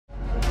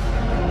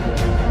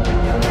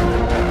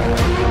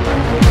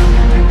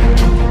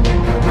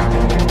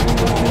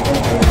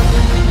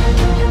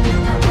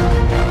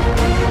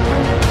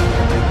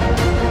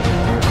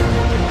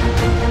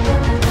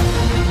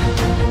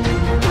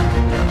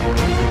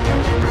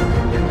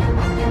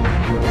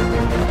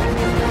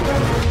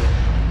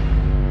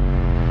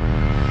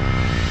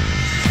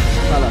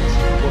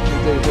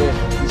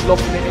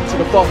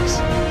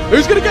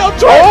Who's going to get on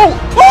top?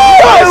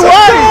 No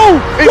way!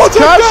 It's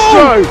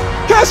Castro!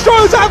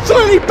 Castro has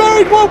absolutely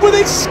buried one with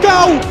his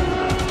skull!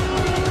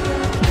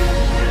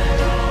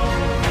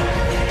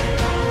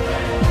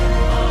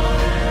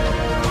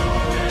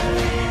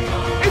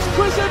 It's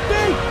Chris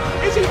MD!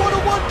 Is he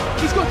one-on-one?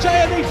 He's got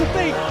JME to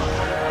beat!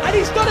 And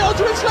he's done it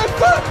onto his left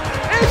foot!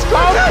 It's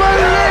Chris MD!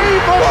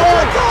 Unbelievable! What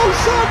a goal,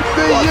 son!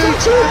 The What a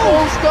YouTube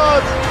goal!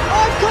 All-Stars!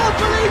 I can't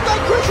believe that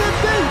Chris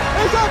MD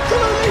has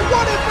absolutely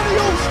won it for the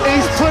All-Stars!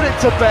 He's put it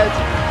to bed.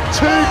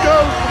 2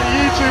 goals for the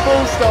YouTube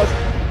All-Stars.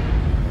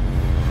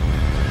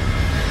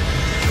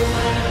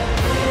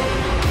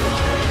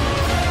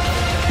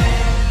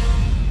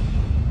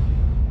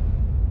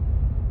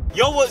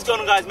 Yo, what's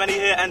going on, guys? Manny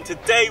here, and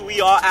today we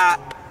are at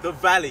the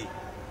Valley.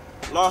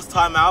 Last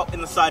time out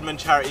in the Sidemen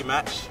charity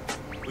match,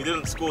 we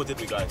didn't score, did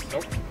we, guys?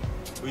 Nope.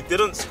 We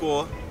didn't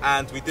score,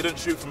 and we didn't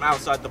shoot from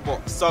outside the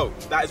box. So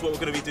that is what we're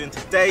going to be doing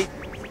today.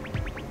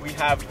 We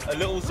have a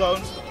little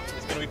zone.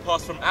 It's going to be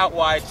passed from out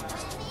wide,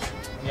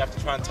 and you have to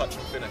try and touch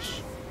and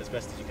finish as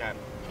best as you can.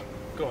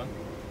 Go on.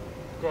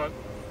 Go on.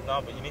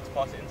 No, but you need to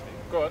pass it into me.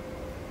 Go on.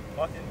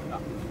 Pass it into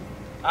me.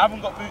 I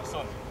haven't got boots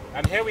on.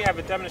 And here we have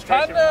a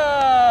demonstration.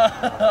 I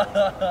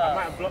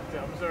might have blocked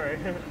it, I'm sorry.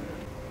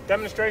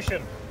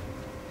 Demonstration.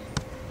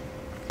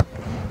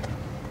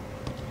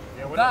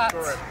 Yeah, we're not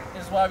scoring.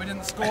 Is why we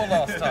didn't score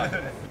last time.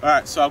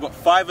 Alright, so I've got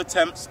 5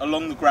 attempts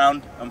along the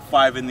ground and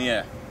 5 in the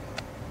air.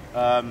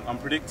 I'm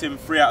predicting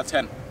 3 out of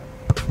 10. Oh,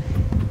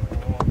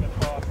 good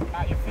pass.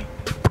 At your feet.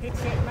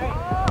 Hits it, mate.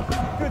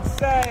 Good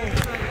save.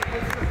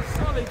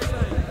 Solid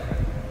save.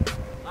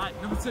 Alright,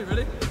 number 2,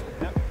 ready?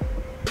 Yep.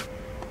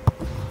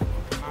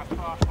 Nice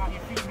pass. At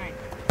your feet, mate.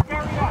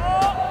 Bury that.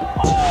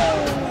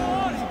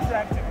 Oh! He's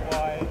dragged it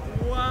wide.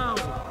 Wow.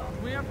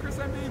 Do we have Chris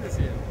MD this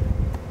year?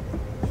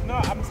 No,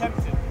 I'm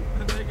tempted.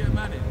 Can they get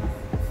Manny?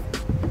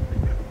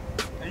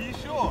 Are you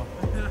sure?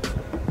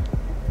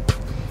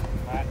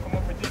 Alright, come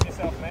on, redeem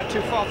yourself, mate.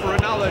 Too far for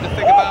Ronaldo to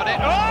think about it.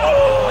 Oh!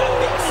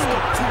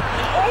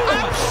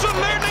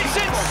 Absolutely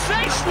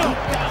sensational!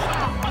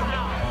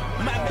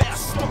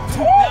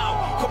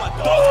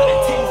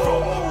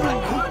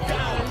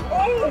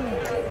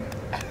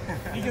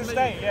 You can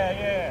stay,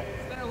 yeah.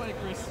 Stay away,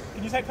 Chris.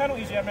 Can you take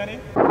penalties, yeah, Manny?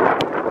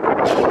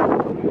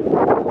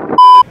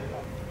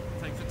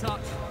 Takes a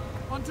touch.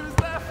 Onto his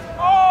left.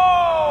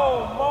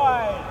 Oh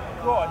my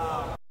god!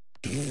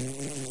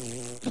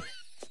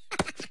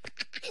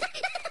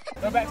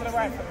 Go back to the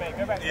right foot, mate.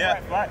 Go back to the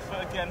right foot. Right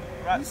foot again.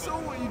 Right You foot. saw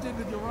what you did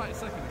with your right a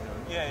second ago.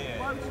 Yeah.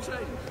 Why would you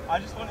change? I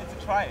just wanted to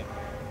try it.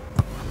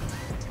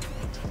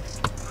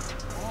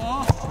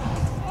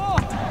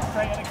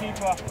 Straight at the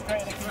keeper.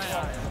 Straight at the keeper.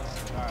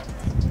 Alright.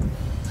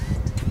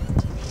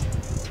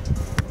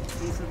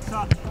 Decent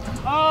touch.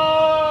 Oh!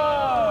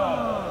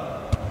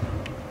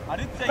 I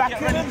didn't say Back get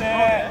in ready to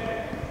there.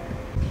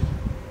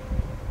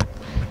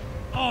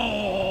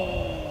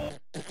 Oh!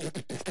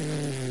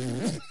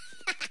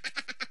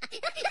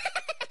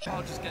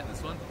 I'll just get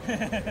this one.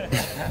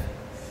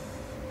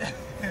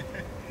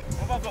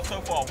 What have I got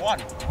so far? 1.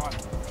 It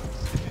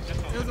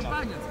was a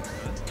banger.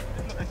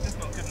 It's just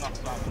not good enough,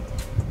 Simon.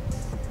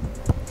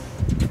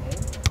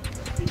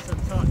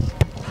 Decent touch.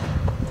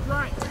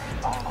 Right.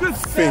 Good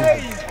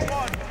save! Come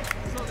on.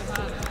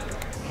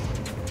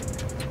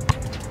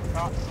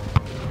 Touch.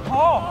 Oh!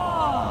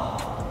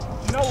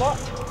 You know what?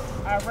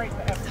 I rate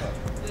the effort.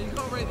 Yeah, you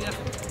gotta rate the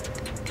effort.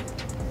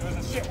 It was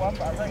a shit one,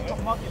 but I rate it.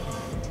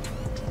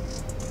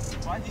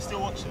 Why is he still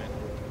watching it?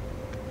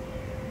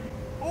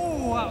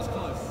 Oh, that was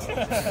close.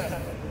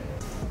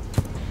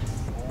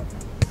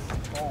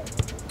 Oh.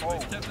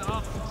 Kept it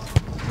up.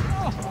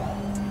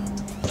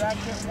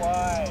 Dragged it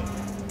wide.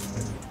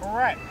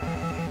 Alright.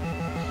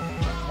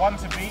 1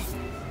 to beat.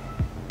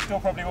 Still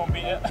probably won't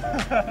beat it.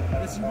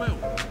 Yes, you will.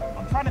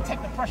 I'm trying to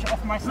take the pressure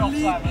off myself,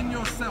 Believe Simon. in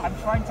yourself. I'm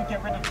trying to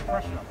get rid of the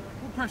pressure.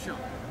 What pressure?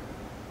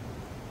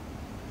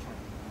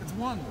 It's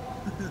 1.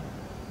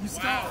 You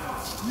start.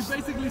 You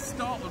basically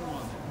start on 1.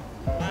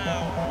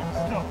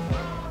 Stop.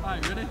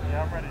 Alright, ready?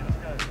 Yeah, I'm ready. Let's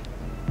go.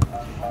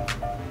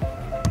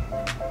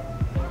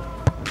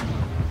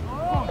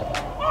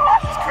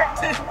 He's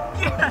cracked it!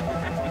 Yeah.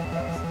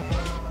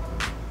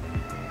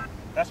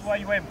 That's why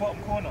you went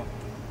bottom corner.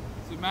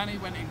 So Manny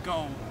went in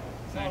goal,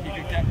 saying he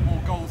could get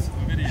more goals for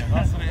the video.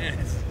 That's what it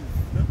is.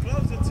 The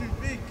gloves are too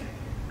big.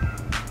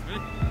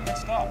 Ready? Good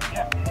start,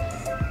 yeah.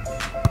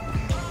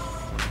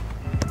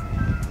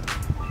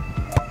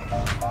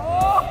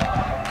 Oh,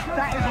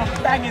 that is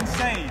a banging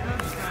save.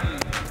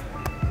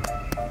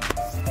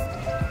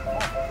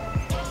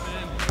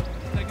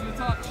 Taking the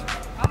touch.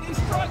 And he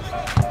strikes it.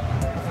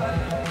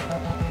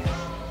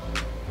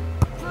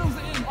 Drills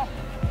it in.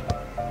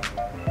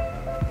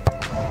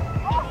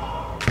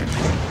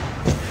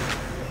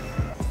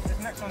 This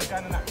next one's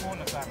going in that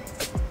corner, Simon.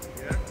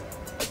 Yeah?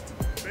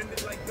 Bend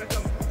it like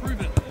Beckham.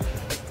 Prove it.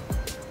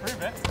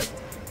 Prove it.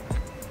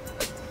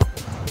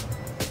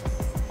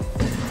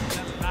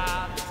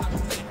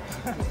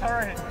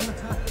 Sorry.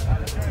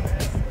 Let's go in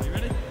there. You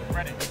ready?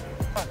 Ready.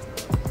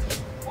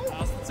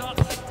 That's the touch.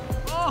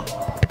 Oh!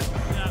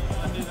 Yeah,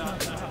 I knew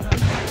that.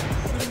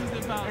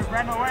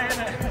 ran away,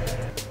 innit?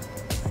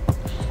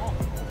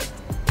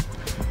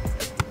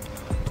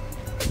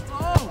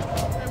 Oh,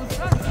 it was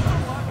that.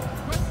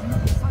 Question of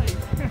the save.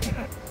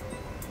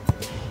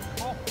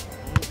 Oh,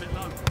 a bit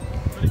low.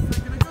 But he's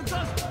taking a good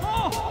touch.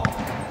 Oh,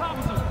 that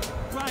was a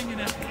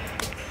banging effort.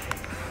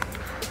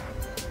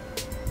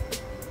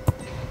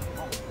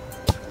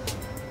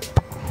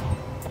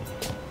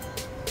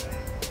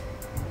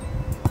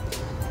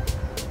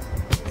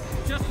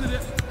 Just did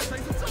it.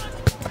 Take some time.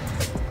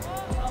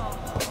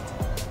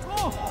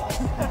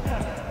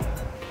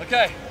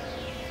 Okay.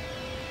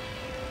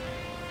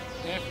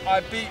 If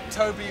I beat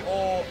Toby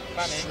or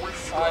Manny,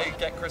 I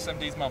get Chris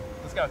MD's mum.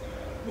 Let's go.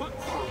 What?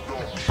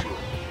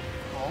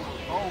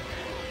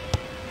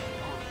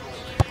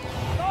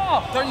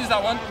 Oh, don't use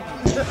that one.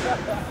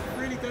 You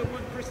really don't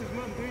want Chris's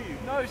mum, do you?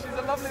 No, she's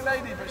a lovely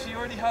lady, but she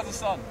already has a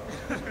son.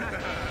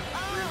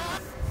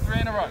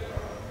 3 in a row.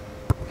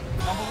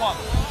 Number 1.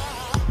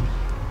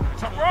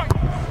 Top right.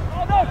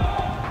 Oh no!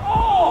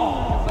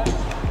 Oh!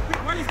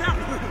 What is that?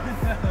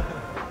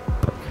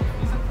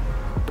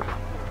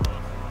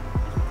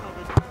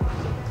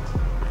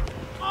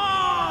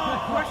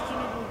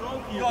 Questionable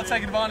goalkeeper. You got to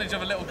take advantage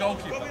of a little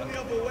goalkeeper. Going the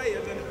other way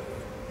and then you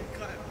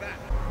cut it back.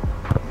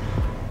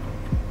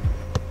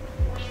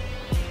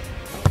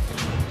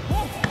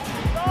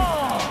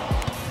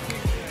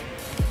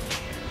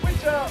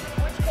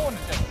 Which corner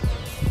is it?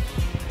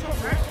 Top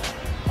right.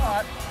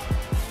 Alright.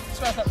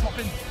 Smells like top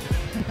in.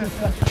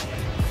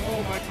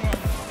 Oh my god.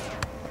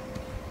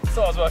 So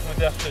I was working with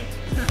Death too.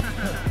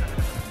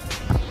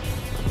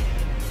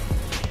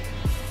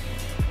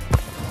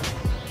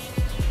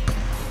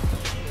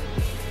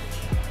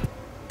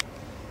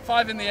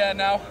 5 in the air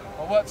now.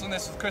 I worked on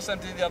this with Chris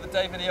MD the other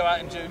day, video out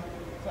in June.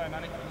 Sorry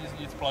Manny, I'm using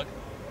you to plug.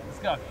 Let's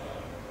go.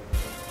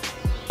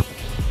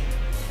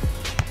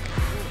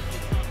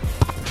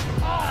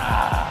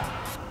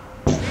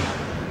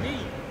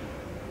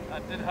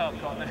 That did hurt,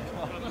 can't it?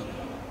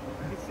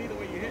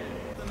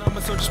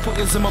 So just put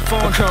this in my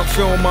phone, can't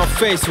feel my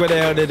face. Where the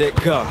hell did it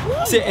go?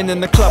 Sitting in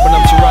the club and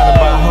I'm surrounded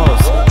by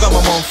hoes. Got my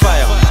on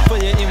fire. For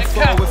your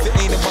info, if it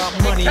ain't about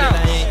money, then I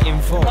ain't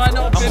involved. Might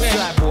not have I'm a been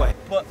fly boy.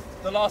 But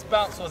the last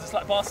bounce was, it's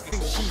like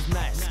basketball. She's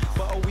nice,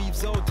 but I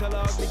weaves old. Tell her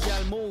ugly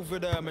gal move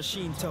with her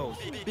machine toes.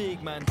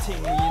 Big man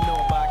ting, what you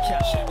know about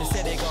cash? They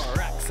said they got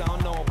racks, I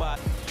don't know about.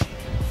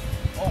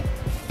 Oh.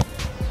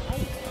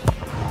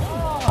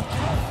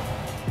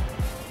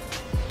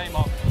 Hey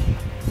Mark.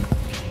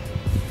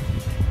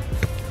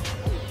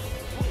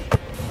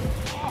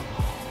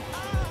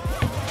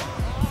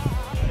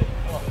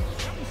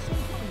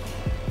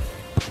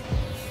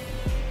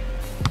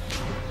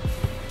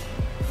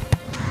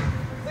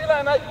 See you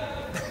later, mate.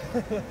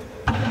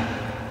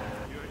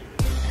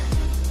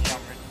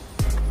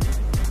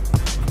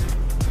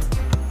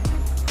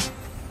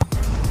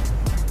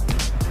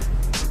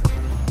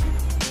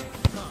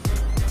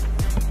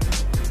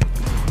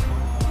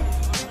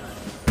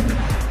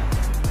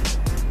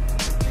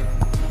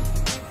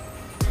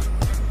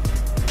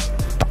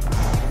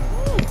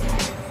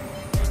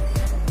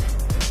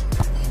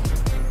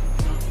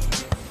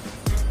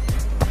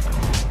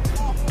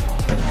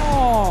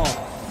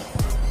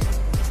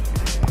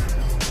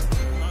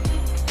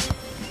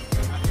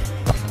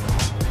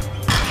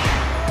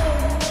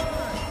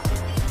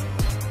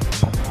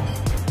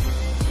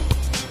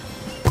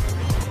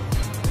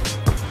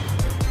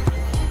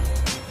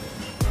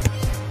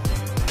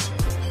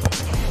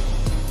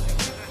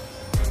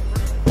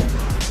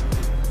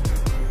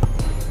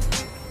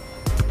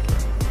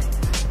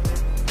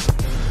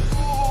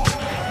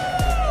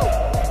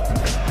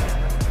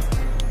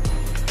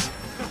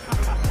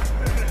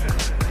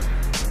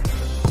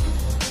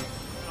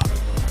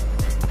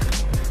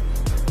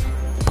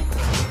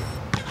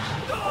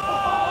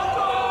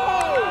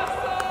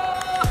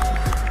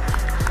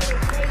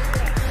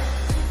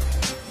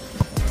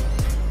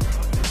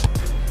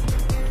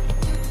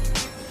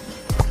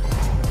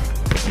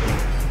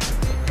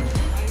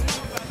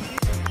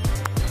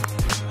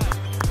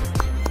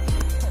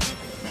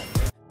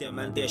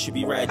 Man, there should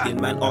be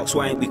riding. Man, ask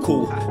why ain't we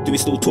cool? Do we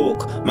still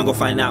talk? Man, go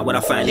find out when I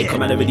find it.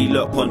 Come on, already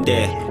look on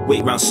there.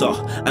 Wait round, sir.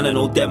 And I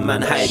know them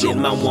man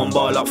hiding. Man, one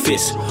ball up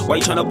fist. Why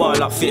you trying to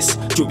ball up fist?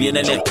 Dribby in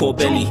the neck or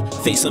belly.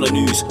 Face on the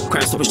news.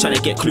 Crime Stoppers trying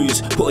to get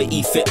clues. Put an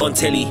E-fit on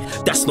telly.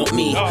 That's not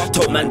me.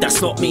 Told man,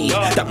 that's not me.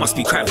 That must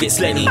be Kravitz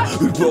Lenny.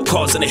 Who brought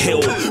cars on the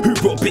hill? Who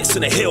brought bits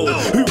on the hill?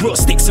 Who brought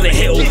sticks on the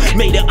hill?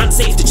 Made it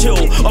unsafe to chill.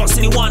 Ask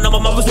anyone, I'm my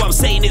mother's what I'm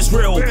saying is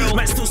real.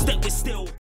 Man, still step with still.